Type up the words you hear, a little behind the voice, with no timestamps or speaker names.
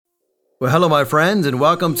Well, hello, my friends, and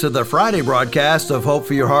welcome to the Friday broadcast of Hope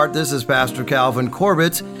for Your Heart. This is Pastor Calvin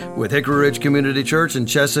Corbett with Hickory Ridge Community Church in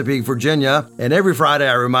Chesapeake, Virginia. And every Friday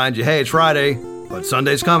I remind you, hey, it's Friday, but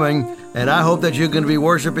Sunday's coming. And I hope that you're going to be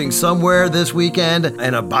worshiping somewhere this weekend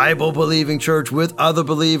in a Bible-believing church with other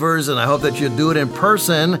believers. And I hope that you do it in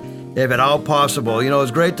person if at all possible. You know,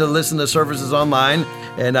 it's great to listen to services online,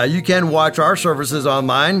 and you can watch our services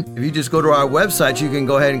online. If you just go to our website, you can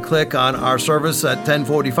go ahead and click on our service at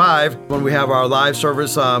 1045 when we have our live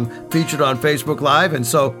service featured on Facebook Live. And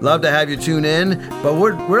so love to have you tune in, but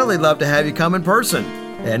we'd really love to have you come in person.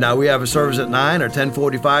 And we have a service at 9 or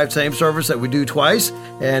 10:45, same service that we do twice.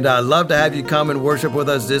 And I'd love to have you come and worship with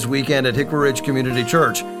us this weekend at Hickory Ridge Community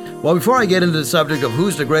Church. Well, before I get into the subject of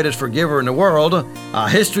who's the greatest forgiver in the world,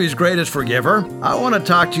 history's greatest forgiver, I want to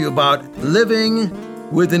talk to you about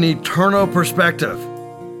living with an eternal perspective.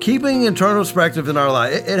 Keeping eternal perspective in our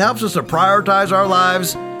life. It helps us to prioritize our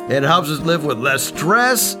lives. It helps us live with less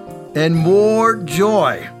stress and more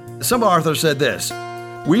joy. Some author said this: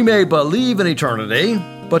 we may believe in eternity,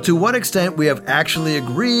 but to what extent we have actually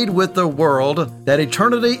agreed with the world that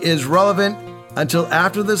eternity is relevant until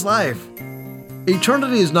after this life.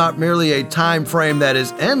 Eternity is not merely a time frame that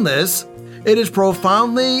is endless. It is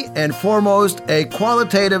profoundly and foremost a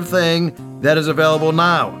qualitative thing that is available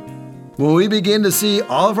now. When we begin to see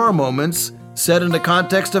all of our moments set in the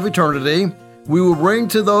context of eternity, we will bring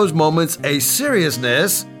to those moments a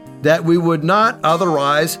seriousness that we would not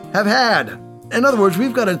otherwise have had. In other words,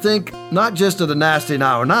 we've got to think not just of the nasty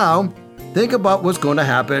now, think about what's going to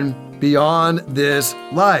happen beyond this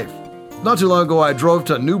life. Not too long ago, I drove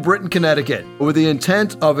to New Britain, Connecticut, with the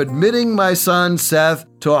intent of admitting my son, Seth,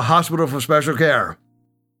 to a hospital for special care.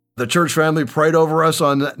 The church family prayed over us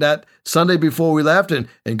on that Sunday before we left, and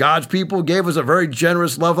God's people gave us a very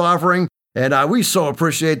generous love offering, and we so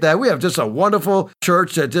appreciate that. We have just a wonderful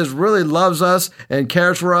church that just really loves us and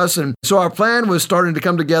cares for us, and so our plan was starting to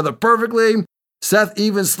come together perfectly. Seth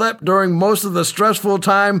even slept during most of the stressful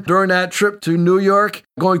time during that trip to New York,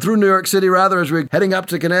 going through New York City, as we're heading up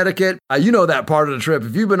to Connecticut. You know that part of the trip.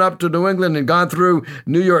 If you've been up to New England and gone through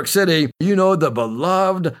New York City, you know the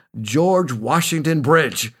beloved George Washington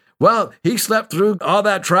Bridge. Well, he slept through all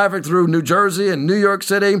that traffic through New Jersey and New York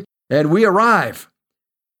City, and we arrive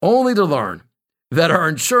only to learn that our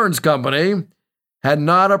insurance company had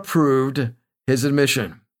not approved his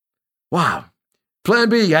admission. Wow. Plan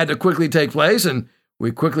B had to quickly take place, and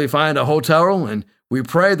we quickly find a hotel, and we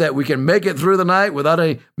pray that we can make it through the night without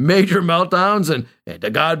any major meltdowns, and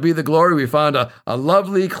to God be the glory. We found a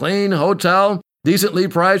lovely, clean hotel, decently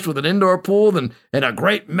priced with an indoor pool and a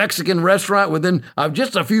great Mexican restaurant within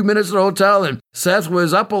just a few minutes of the hotel, and Seth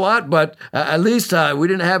was up a lot, but at least we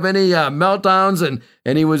didn't have any meltdowns,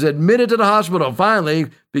 and he was admitted to the hospital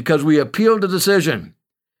finally because we appealed the decision.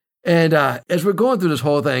 And as we're going through this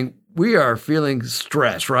whole thing, we are feeling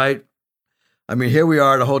stress, right? I mean, here we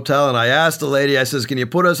are at a hotel, and I asked the lady, I says, can you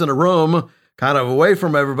put us in a room kind of away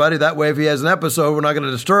from everybody? That way, if he has an episode, we're not going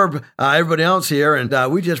to disturb everybody else here. And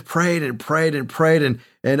we just prayed and prayed and prayed.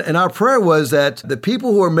 And our prayer was that the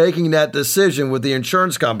people who are making that decision with the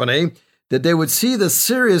insurance company, that they would see the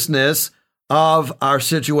seriousness of our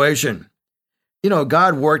situation. You know,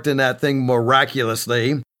 God worked in that thing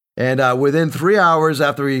miraculously. And within 3 hours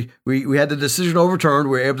after we had the decision overturned,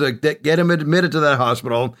 we were able to get him admitted to that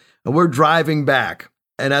hospital, and we're driving back.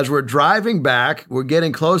 And as we're driving back, we're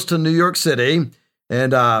getting close to New York City,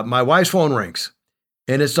 and my wife's phone rings,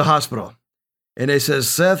 and it's the hospital. And it says,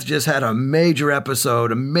 Seth just had a major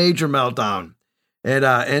episode, a major meltdown. And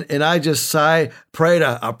I just prayed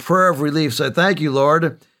a prayer of relief, said, thank you,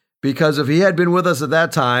 Lord, because if he had been with us at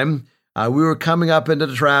that time, we were coming up into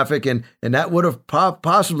the traffic, and that would have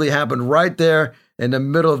possibly happened right there in the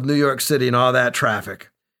middle of New York City and all that traffic.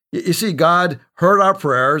 You see, God heard our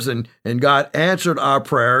prayers, and God answered our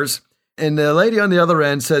prayers. And the lady on the other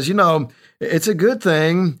end says, you know, it's a good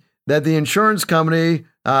thing that the insurance company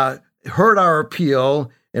heard our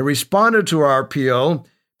appeal and responded to our appeal,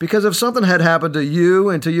 because if something had happened to you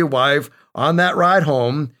and to your wife on that ride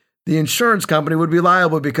home, the insurance company would be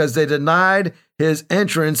liable because they denied his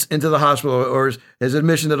entrance into the hospital or his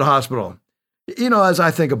admission to the hospital. You know, as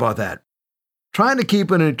I think about that, trying to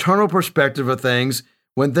keep an eternal perspective of things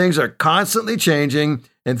when things are constantly changing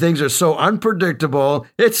and things are so unpredictable,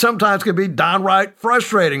 it sometimes can be downright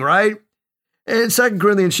frustrating, right? In 2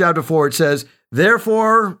 Corinthians chapter 4, it says,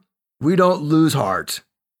 therefore, we don't lose heart.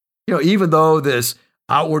 You know, even though this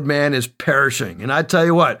outward man is perishing. And I tell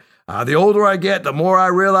you what, the older I get, the more I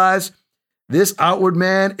realize this outward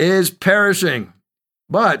man is perishing.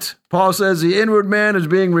 But Paul says the inward man is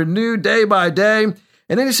being renewed day by day. And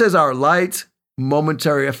then he says our light,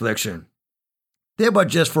 momentary affliction. They're but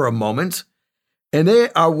just for a moment, and they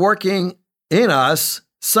are working in us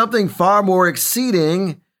something far more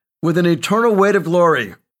exceeding with an eternal weight of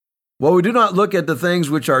glory. Well, we do not look at the things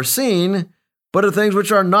which are seen, but the things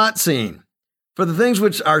which are not seen. For the things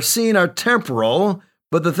which are seen are temporal,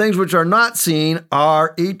 but the things which are not seen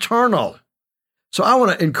are eternal. So I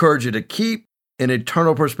want to encourage you to keep an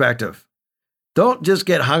eternal perspective. Don't just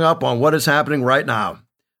get hung up on what is happening right now.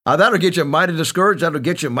 That'll get you mighty discouraged. That'll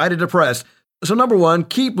get you mighty depressed. So number one,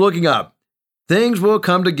 keep looking up. Things will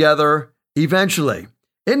come together eventually.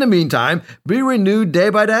 In the meantime, be renewed day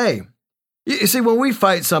by day. You see, when we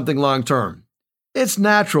fight something long term, it's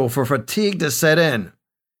natural for fatigue to set in.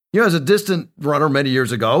 As a distant runner many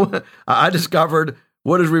years ago, I discovered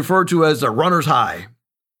what is referred to as the runner's high.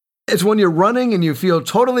 It's when you're running and you feel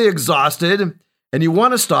totally exhausted and you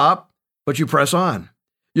want to stop, but you press on.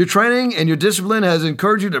 Your training and your discipline has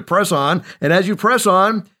encouraged you to press on, and as you press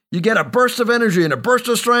on, you get a burst of energy and a burst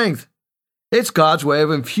of strength. It's God's way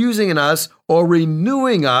of infusing in us or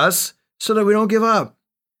renewing us so that we don't give up.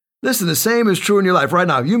 Listen, the same is true in your life right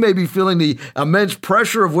now. You may be feeling the immense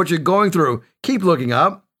pressure of what you're going through. Keep looking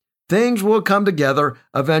up. Things will come together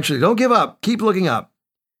eventually. Don't give up. Keep looking up.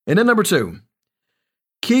 And then number two,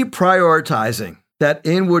 keep prioritizing that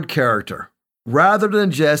inward character rather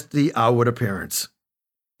than just the outward appearance.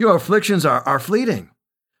 Your afflictions are fleeting,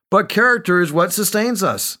 but character is what sustains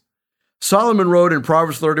us. Solomon wrote in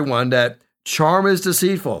Proverbs 31 that charm is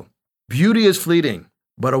deceitful, beauty is fleeting,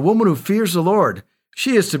 but a woman who fears the Lord,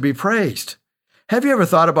 she is to be praised. Have you ever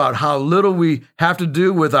thought about how little we have to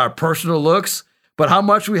do with our personal looks, but how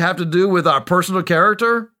much we have to do with our personal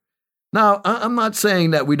character? Now, I'm not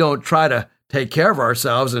saying that we don't try to take care of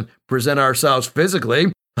ourselves and present ourselves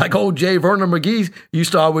physically. Like old J. Vernon McGee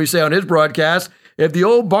used to always say on his broadcast, if the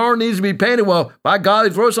old barn needs to be painted, well, by golly,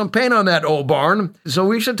 throw some paint on that old barn. So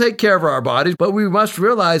we should take care of our bodies, but we must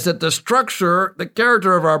realize that the structure, the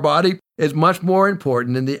character of our body is much more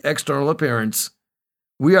important than the external appearance.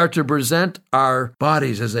 We are to present our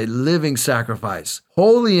bodies as a living sacrifice,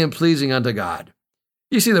 holy and pleasing unto God.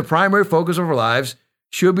 You see, the primary focus of our lives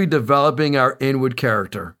should be developing our inward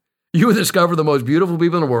character. You will discover the most beautiful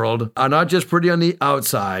people in the world are not just pretty on the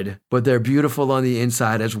outside, but they're beautiful on the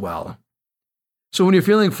inside as well. So when you're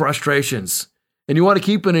feeling frustrations and you want to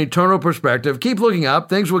keep an eternal perspective, keep looking up.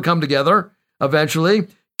 Things will come together eventually.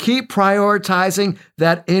 Keep prioritizing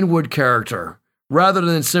that inward character rather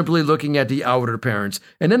than simply looking at the outward appearance.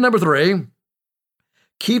 And then number three,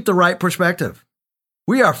 keep the right perspective.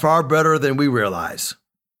 We are far better than we realize.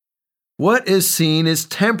 What is seen is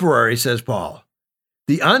temporary, says Paul.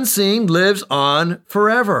 The unseen lives on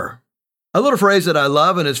forever. A little phrase that I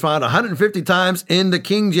love and is found 150 times in the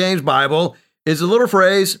King James Bible is the little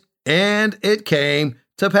phrase, and it came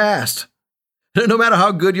to pass. No matter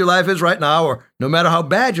how good your life is right now, or no matter how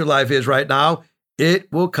bad your life is right now,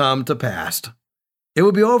 it will come to pass. It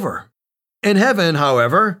will be over. In heaven,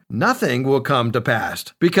 however, nothing will come to pass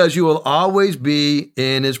because you will always be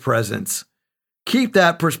in His presence. Keep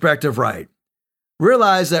that perspective right.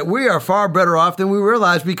 Realize that we are far better off than we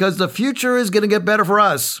realize because the future is going to get better for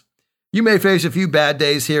us. You may face a few bad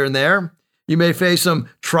days here and there. You may face some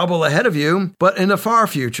trouble ahead of you, but in the far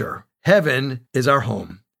future, heaven is our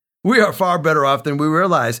home. We are far better off than we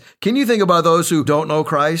realize. Can you think about those who don't know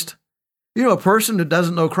Christ? A person who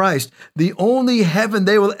doesn't know Christ, the only heaven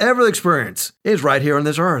they will ever experience is right here on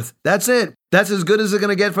this earth. That's it. That's as good as it's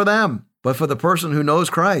going to get for them. But for the person who knows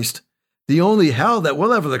Christ, the only hell that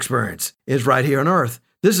we'll ever experience is right here on earth.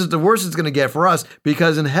 This is the worst it's going to get for us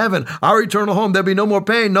because in heaven, our eternal home, there'll be no more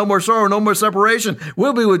pain, no more sorrow, no more separation.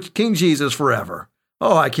 We'll be with King Jesus forever.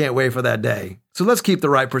 Oh, I can't wait for that day. So let's keep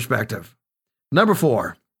the right perspective. Number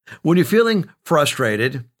 4, when you're feeling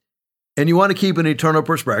frustrated and you want to keep an eternal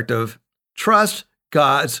perspective, trust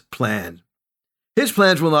God's plan. His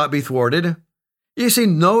plans will not be thwarted. You see,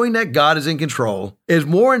 knowing that God is in control is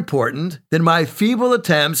more important than my feeble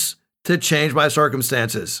attempts to change my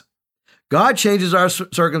circumstances. God changes our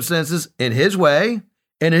circumstances in His way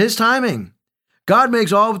and in His timing. God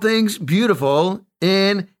makes all things beautiful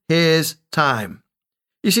in His time.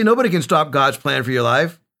 You see, nobody can stop God's plan for your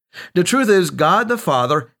life. The truth is, God the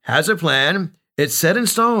Father has a plan. It's set in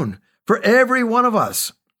stone for every one of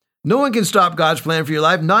us. No one can stop God's plan for your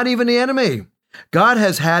life, not even the enemy. God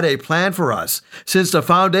has had a plan for us since the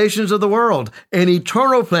foundations of the world, an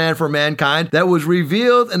eternal plan for mankind that was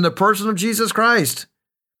revealed in the person of Jesus Christ.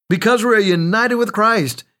 Because we are united with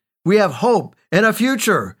Christ, we have hope and a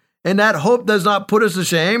future. And that hope does not put us to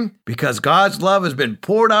shame because God's love has been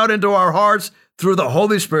poured out into our hearts through the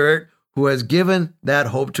Holy Spirit who has given that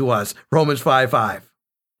hope to us. Romans 5:5.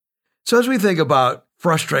 So as we think about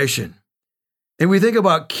frustration And we think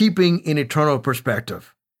about keeping an eternal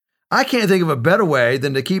perspective. I can't think of a better way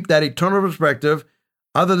than to keep that eternal perspective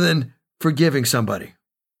other than forgiving somebody.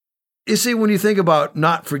 You see, when you think about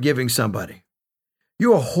not forgiving somebody,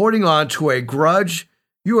 you are holding on to a grudge.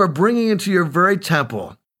 You are bringing into your very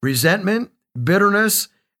temple resentment, bitterness,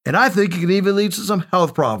 and I think it can even lead to some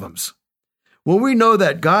health problems. When we know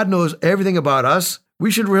that God knows everything about us, we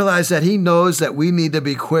should realize that He knows that we need to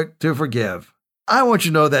be quick to forgive. I want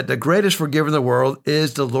you to know that the greatest forgiver in the world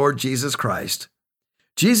is the Lord Jesus Christ.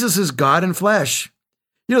 Jesus is God in flesh.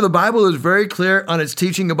 You know, the Bible is very clear on its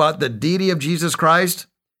teaching about the deity of Jesus Christ.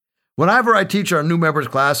 Whenever I teach our new members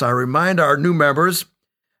class, I remind our new members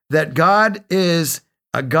that God is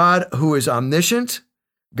a God who is omniscient.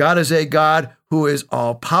 God is a God who is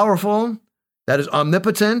all-powerful, that is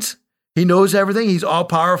omnipotent. He knows everything. He's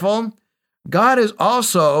all-powerful. God is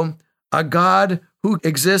also a God who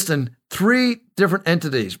exists in three different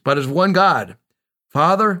entities, but is one God,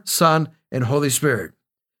 Father, Son, and Holy Spirit.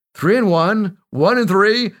 3 in 1, 1 in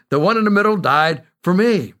 3, the one in the middle died for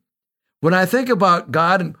me. When I think about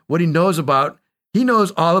God and what He knows about, He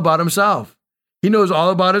knows all about Himself. He knows all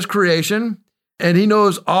about His creation, and He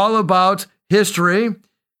knows all about history.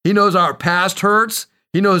 He knows our past hurts.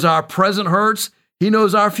 He knows our present hurts. He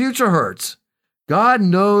knows our future hurts. God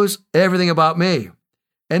knows everything about me.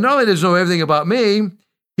 And not only does He know everything about me,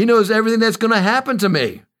 He knows everything that's going to happen to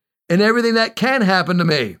me and everything that can happen to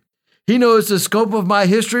me. He knows the scope of my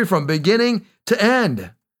history from beginning to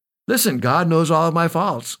end. Listen, God knows all of my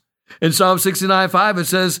faults. In Psalm 69:5, it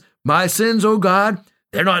says, "My sins, O God,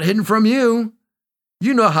 they're not hidden from you.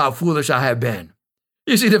 You know how foolish I have been."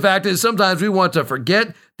 You see, the fact is sometimes we want to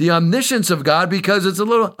forget the omniscience of God because it's a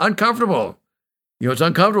little uncomfortable. You know, it's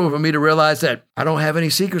uncomfortable for me to realize that I don't have any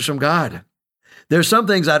secrets from God. There's some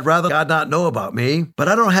things I'd rather God not know about me, but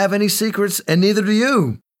I don't have any secrets, and neither do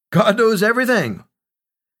you. God knows everything.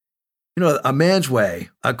 You know, a man's way,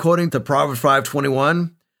 according to Proverbs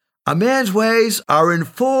 5:21, a man's ways are in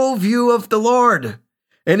full view of the Lord,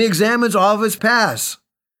 and He examines all of his past.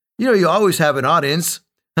 You know, you always have an audience.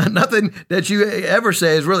 Nothing that you ever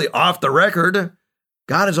say is really off the record.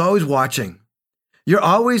 God is always watching. You're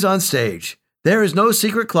always on stage. There is no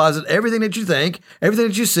secret closet. Everything that you think, everything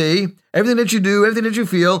that you see, everything that you do, everything that you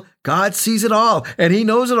feel, God sees it all, and He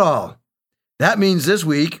knows it all. That means this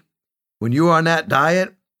week, when you are on that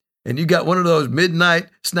diet and you got one of those midnight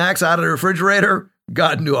snacks out of the refrigerator,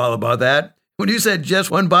 God knew all about that. When you said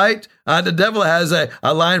just one bite, the devil has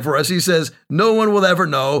a line for us. He says, no one will ever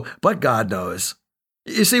know, but God knows.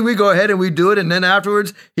 You see, we go ahead and we do it, and then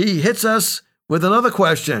afterwards, He hits us with another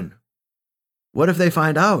question. What if they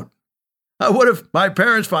find out? What if my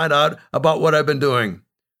parents find out about what I've been doing?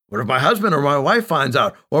 What if my husband or my wife finds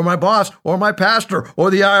out, or my boss, or my pastor, or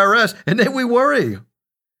the IRS, and then we worry?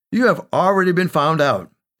 You have already been found out.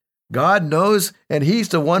 God knows, and He's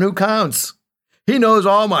the one who counts. He knows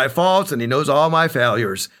all my faults, and He knows all my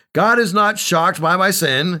failures. God is not shocked by my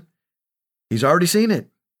sin. He's already seen it.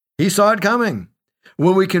 He saw it coming.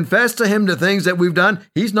 When we confess to Him the things that we've done,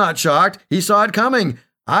 He's not shocked. He saw it coming.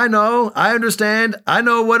 I know, I understand, I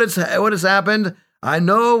know what has happened. I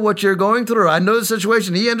know what you're going through. I know the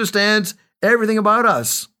situation. He understands everything about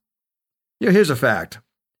us. You know, here's a fact.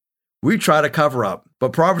 We try to cover up,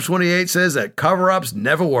 but Proverbs 28 says that cover-ups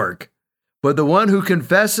never work. But the one who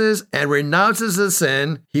confesses and renounces his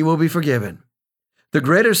sin, he will be forgiven. The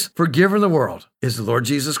greatest forgiver in the world is the Lord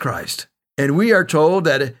Jesus Christ. And we are told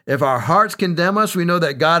that if our hearts condemn us, we know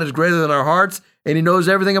that God is greater than our hearts, and He knows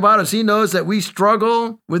everything about us. He knows that we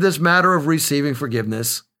struggle with this matter of receiving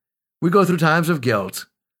forgiveness. We go through times of guilt.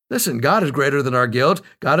 Listen, God is greater than our guilt.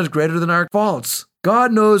 God is greater than our faults.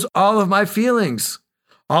 God knows all of my feelings,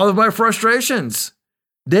 all of my frustrations.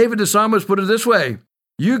 David the psalmist put it this way: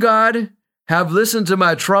 "You, God, have listened to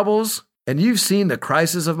my troubles, and you've seen the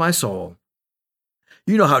crisis of my soul."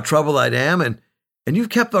 You know how troubled I am, and you've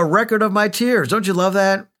kept a record of my tears. Don't you love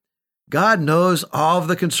that? God knows all of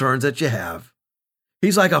the concerns that you have.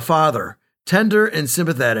 He's like a father, tender and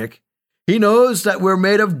sympathetic. He knows that we're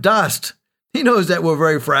made of dust. He knows that we're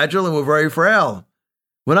very fragile and we're very frail.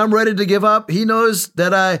 When I'm ready to give up, He knows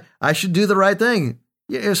that I should do the right thing.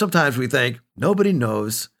 Yeah, sometimes we think, nobody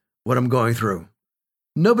knows what I'm going through.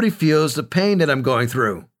 Nobody feels the pain that I'm going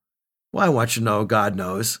through. Well, I want you to know God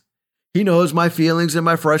knows. He knows my feelings and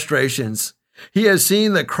my frustrations. He has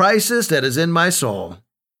seen the crisis that is in my soul.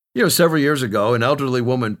 You know, several years ago, an elderly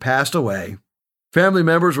woman passed away. Family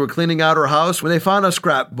members were cleaning out her house when they found a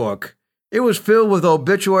scrapbook. It was filled with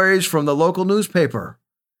obituaries from the local newspaper.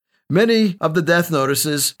 Many of the death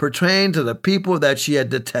notices pertained to the people that she had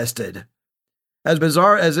detested. As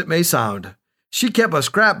bizarre as it may sound, She kept a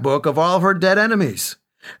scrapbook of all of her dead enemies.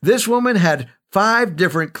 This woman had 5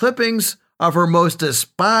 different clippings of her most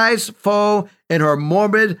despised foe in her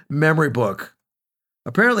morbid memory book.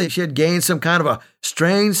 Apparently, she had gained some kind of a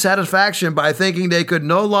strange satisfaction by thinking they could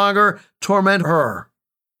no longer torment her.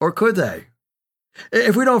 Or could they?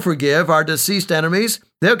 If we don't forgive our deceased enemies,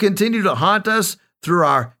 they'll continue to haunt us through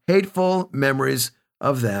our hateful memories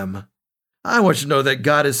of them. I want you to know that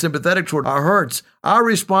God is sympathetic toward our hurts. Our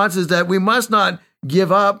response is that we must not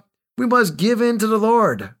give up. We must give in to the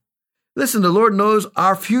Lord. Listen, the Lord knows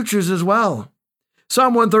our futures as well.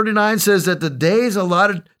 Psalm 139 says that the days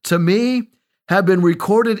allotted to me have been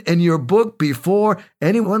recorded in your book before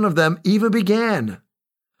any one of them even began.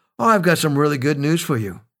 Oh, I've got some really good news for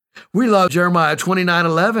you. We love Jeremiah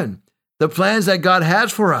 29:11, the plans that God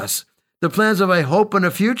has for us, the plans of a hope and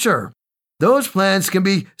a future. Those plans can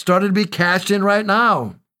be started to be cashed in right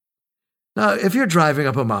now. Now, if you're driving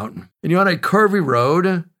up a mountain and you're on a curvy road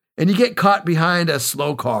and you get caught behind a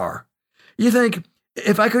slow car, you think,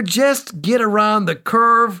 if I could just get around the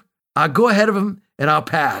curve, I'll go ahead of him and I'll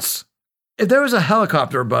pass. If there was a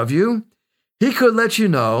helicopter above you, he could let you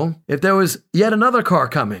know if there was yet another car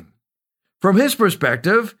coming. From his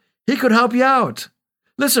perspective, he could help you out.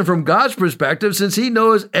 Listen, from God's perspective, since he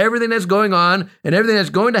knows everything that's going on and everything that's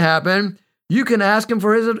going to happen, you can ask him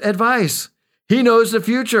for his advice. He knows the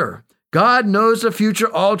future. God knows the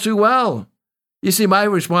future all too well. You see, my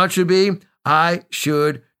response should be, I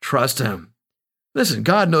should trust him. Listen,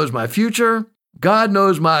 God knows my future. God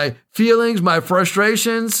knows my feelings, my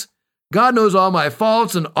frustrations. God knows all my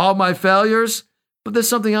faults and all my failures. But there's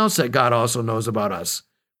something else that God also knows about us.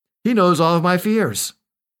 He knows all of my fears.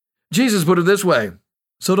 Jesus put it this way.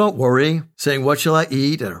 So don't worry, saying, what shall I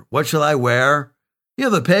eat or what shall I wear? You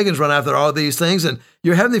know, the pagans run after all these things, and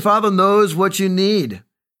your heavenly Father knows what you need.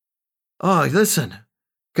 Oh, listen,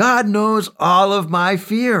 God knows all of my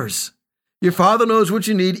fears. Your Father knows what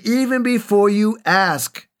you need even before you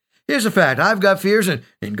ask. Here's a fact. I've got fears, and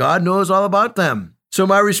God knows all about them. So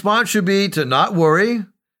my response should be to not worry,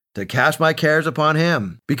 to cast my cares upon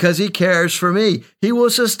him, because he cares for me. He will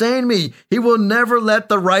sustain me. He will never let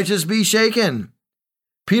the righteous be shaken.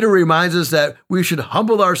 Peter reminds us that we should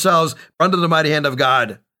humble ourselves under the mighty hand of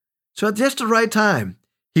God. So at just the right time,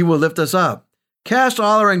 he will lift us up. Cast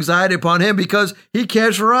all our anxiety upon him because he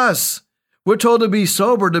cares for us. We're told to be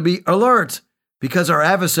sober, to be alert, because our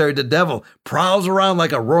adversary, the devil, prowls around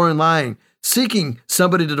like a roaring lion, seeking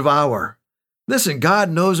somebody to devour. Listen, God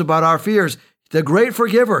knows about our fears. The great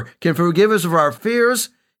forgiver can forgive us of our fears.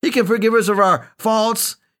 He can forgive us of our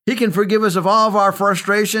faults. He can forgive us of all of our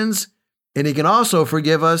frustrations. And he can also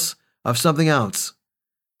forgive us of something else.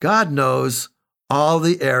 God knows all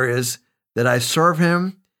the areas that I serve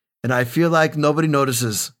him and I feel like nobody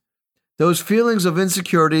notices. Those feelings of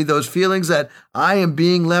insecurity, those feelings that I am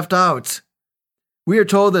being left out. We are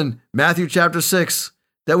told in Matthew chapter 6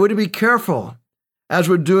 that we're to be careful as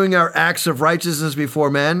we're doing our acts of righteousness before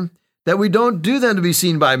men, that we don't do them to be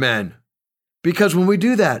seen by men. Because when we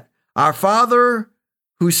do that, our Father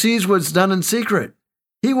who sees what's done in secret,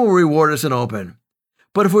 he will reward us in open.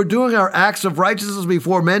 But if we're doing our acts of righteousness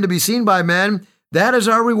before men to be seen by men, that is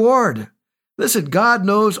our reward. Listen, God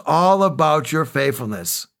knows all about your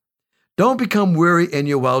faithfulness. Don't become weary in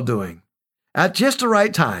your well-doing. At just the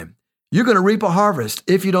right time, you're going to reap a harvest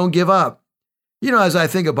if you don't give up. You know, as I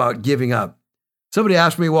think about giving up, somebody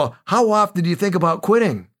asked me, well, how often do you think about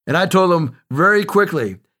quitting? And I told them very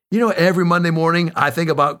quickly, every Monday morning I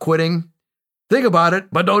think about quitting. Think about it,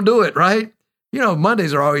 but don't do it, right?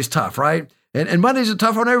 Mondays are always tough, right? And Mondays are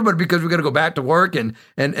tough on everybody because we got to go back to work and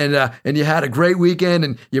you had a great weekend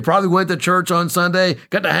and you probably went to church on Sunday,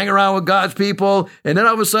 got to hang around with God's people. And then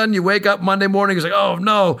all of a sudden you wake up Monday morning, it's like, oh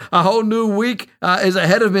no, a whole new week is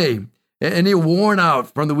ahead of me. And you're worn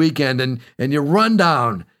out from the weekend and you're run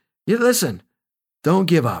down. Listen, don't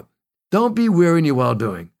give up. Don't be weary in your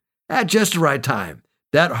well-doing. At just the right time,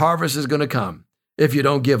 that harvest is going to come if you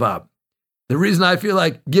don't give up. The reason I feel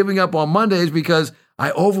like giving up on Monday is because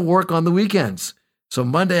I overwork on the weekends. So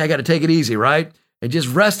Monday, I got to take it easy, right? And just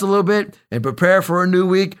rest a little bit and prepare for a new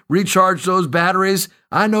week, recharge those batteries.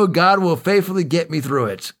 I know God will faithfully get me through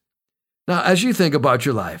it. Now, as you think about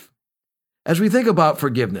your life, as we think about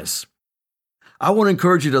forgiveness, I want to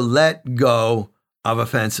encourage you to let go of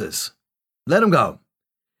offenses. Let them go.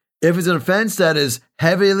 If it's an offense that is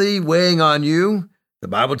heavily weighing on you, the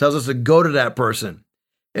Bible tells us to go to that person.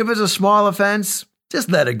 If it's a small offense, just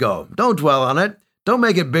let it go. Don't dwell on it. Don't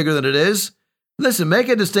make it bigger than it is. Listen, make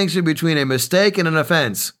a distinction between a mistake and an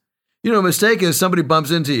offense. A mistake is somebody bumps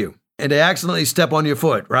into you and they accidentally step on your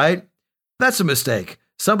foot, right? That's a mistake.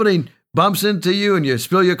 Somebody bumps into you and you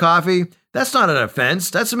spill your coffee. That's not an offense.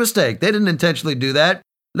 That's a mistake. They didn't intentionally do that.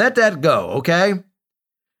 Let that go, okay?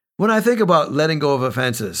 When I think about letting go of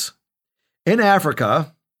offenses, in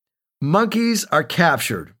Africa, monkeys are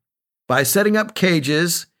captured by setting up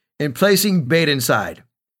cages and placing bait inside.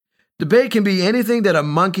 The bait can be anything that a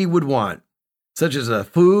monkey would want, such as a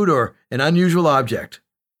food or an unusual object.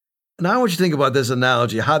 Now I want you to think about this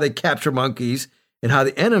analogy, how they capture monkeys and how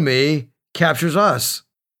the enemy captures us.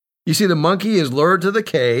 You see, the monkey is lured to the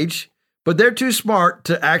cage, but they're too smart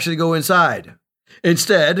to actually go inside.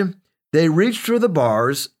 Instead, they reach through the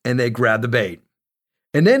bars and they grab the bait.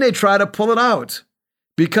 And then they try to pull it out.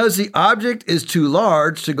 Because the object is too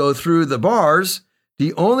large to go through the bars,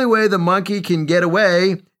 the only way the monkey can get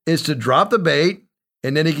away is to drop the bait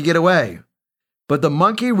and then he can get away. But the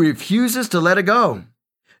monkey refuses to let it go.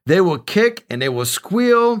 They will kick and they will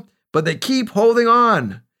squeal, but they keep holding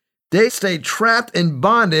on. They stay trapped in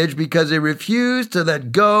bondage because they refuse to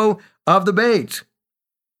let go of the bait.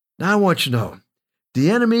 Now I want you to know, the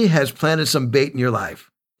enemy has planted some bait in your life.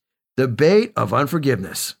 The bait of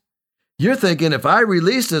unforgiveness. You're thinking, if I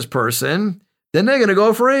release this person, then they're going to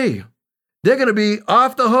go free. They're going to be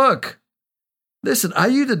off the hook. Listen, are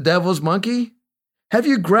you the devil's monkey? Have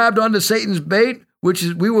you grabbed onto Satan's bait, which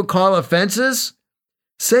we would call offenses?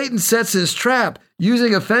 Satan sets his trap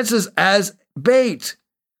using offenses as bait.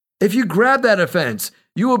 If you grab that offense,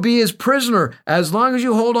 you will be his prisoner as long as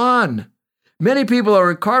you hold on. Many people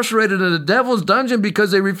are incarcerated in the devil's dungeon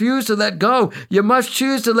because they refuse to let go. You must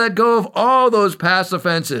choose to let go of all those past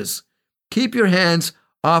offenses. Keep your hands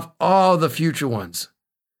off all the future ones.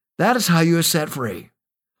 That is how you are set free.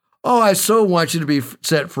 Oh, I so want you to be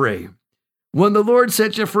set free. When the Lord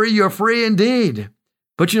sets you free, you're free indeed.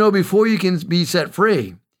 But you know, before you can be set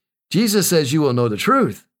free, Jesus says you will know the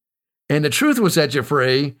truth. And the truth will set you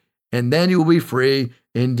free, and then you will be free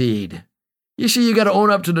indeed. You see, you got to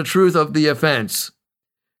own up to the truth of the offense.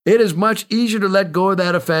 It is much easier to let go of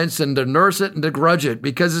that offense than to nurse it and to grudge it,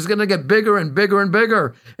 because it's going to get bigger and bigger and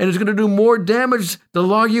bigger, and it's going to do more damage the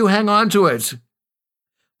longer you hang on to it.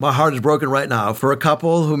 My heart is broken right now for a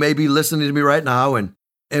couple who may be listening to me right now, and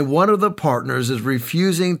one of the partners is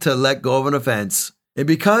refusing to let go of an offense. And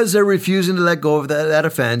because they're refusing to let go of that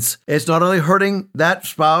offense, it's not only hurting that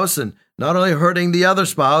spouse and not only hurting the other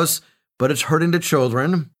spouse, but it's hurting the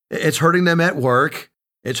children. It's hurting them at work.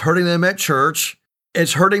 It's hurting them at church.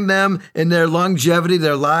 It's hurting them in their longevity.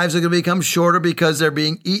 Their lives are going to become shorter because they're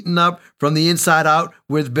being eaten up from the inside out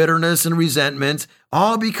with bitterness and resentment,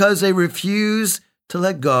 all because they refuse to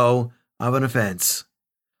let go of an offense.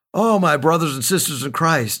 Oh, my brothers and sisters in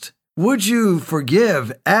Christ, would you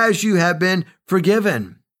forgive as you have been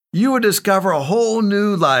forgiven? You will discover a whole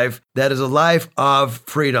new life that is a life of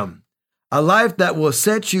freedom, a life that will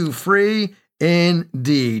set you free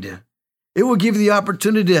indeed. It will give you the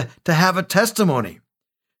opportunity to have a testimony.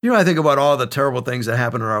 You know, I think about all the terrible things that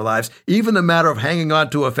happen in our lives, even the matter of hanging on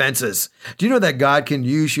to offenses. Do you know that God can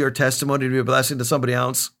use your testimony to be a blessing to somebody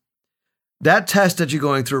else? That test that you're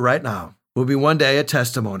going through right now will be one day a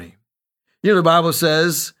testimony. You know, the Bible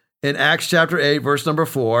says in Acts chapter 8, verse number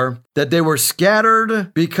 4, that they were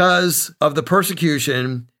scattered because of the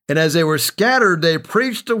persecution, and as they were scattered, they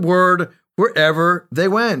preached the word wherever they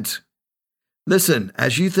went. Listen,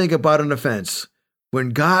 as you think about an offense, when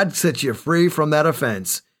God sets you free from that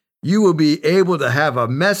offense, you will be able to have a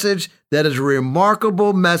message that is a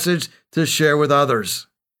remarkable message to share with others.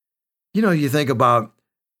 You know, you think about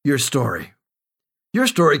your story. Your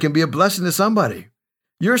story can be a blessing to somebody.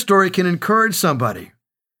 Your story can encourage somebody.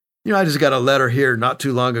 You know, I just got a letter here not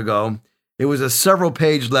too long ago. It was a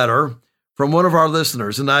several-page letter from one of our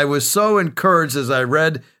listeners, and I was so encouraged as I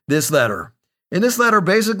read this letter. And this letter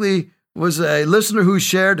basically was a listener who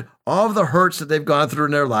shared all of the hurts that they've gone through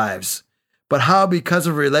in their lives, but how because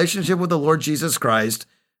of a relationship with the Lord Jesus Christ,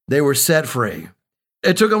 they were set free.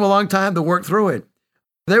 It took them a long time to work through it.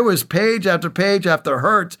 There was page after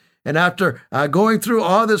hurt, and after going through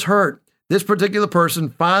all this hurt, this particular person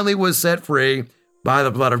finally was set free by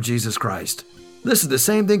the blood of Jesus Christ. Listen, the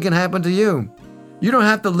same thing can happen to you. You don't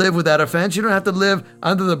have to live with that offense. You don't have to live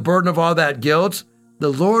under the burden of all that guilt.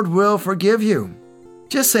 The Lord will forgive you.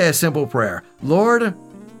 Just say a simple prayer. Lord,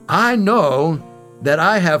 I know that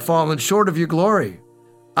I have fallen short of your glory.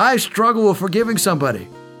 I struggle with forgiving somebody.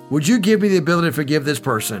 Would you give me the ability to forgive this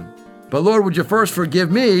person? But Lord, would you first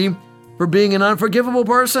forgive me for being an unforgivable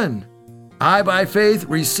person? I, by faith,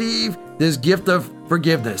 receive this gift of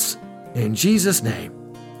forgiveness. In Jesus' name,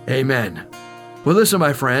 amen. Well, listen,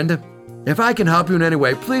 my friend, if I can help you in any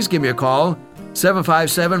way, please give me a call,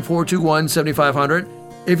 757-421-7500.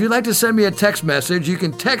 If you'd like to send me a text message, you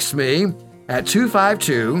can text me at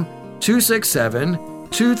 252-267-8255.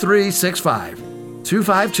 252-2365.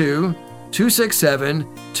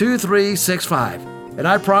 252-267-2365. And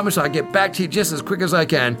I promise I'll get back to you just as quick as I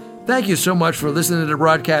can. Thank you so much for listening to the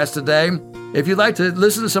broadcast today. If you'd like to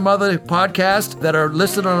listen to some other podcasts that are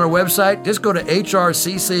listed on our website, just go to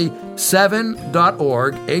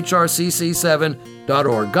hrcc7.org,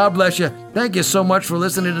 hrcc7.org. God bless you. Thank you so much for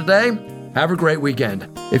listening today. Have a great weekend.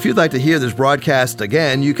 If you'd like to hear this broadcast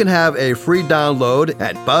again, you can have a free download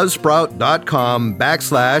at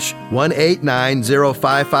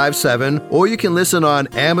buzzsprout.com/1890557, or you can listen on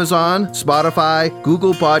Amazon, Spotify,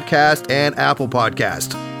 Google Podcast, and Apple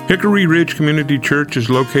Podcast. Hickory Ridge Community Church is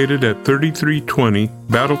located at 3320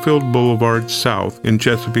 Battlefield Boulevard South in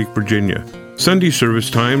Chesapeake, Virginia. Sunday service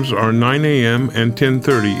times are 9 a.m. and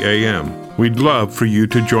 10:30 a.m. We'd love for you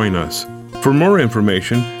to join us. For more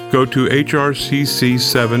information, go to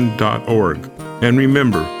hrcc7.org. And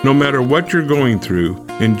remember, no matter what you're going through,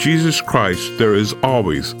 in Jesus Christ there is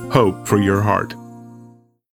always hope for your heart.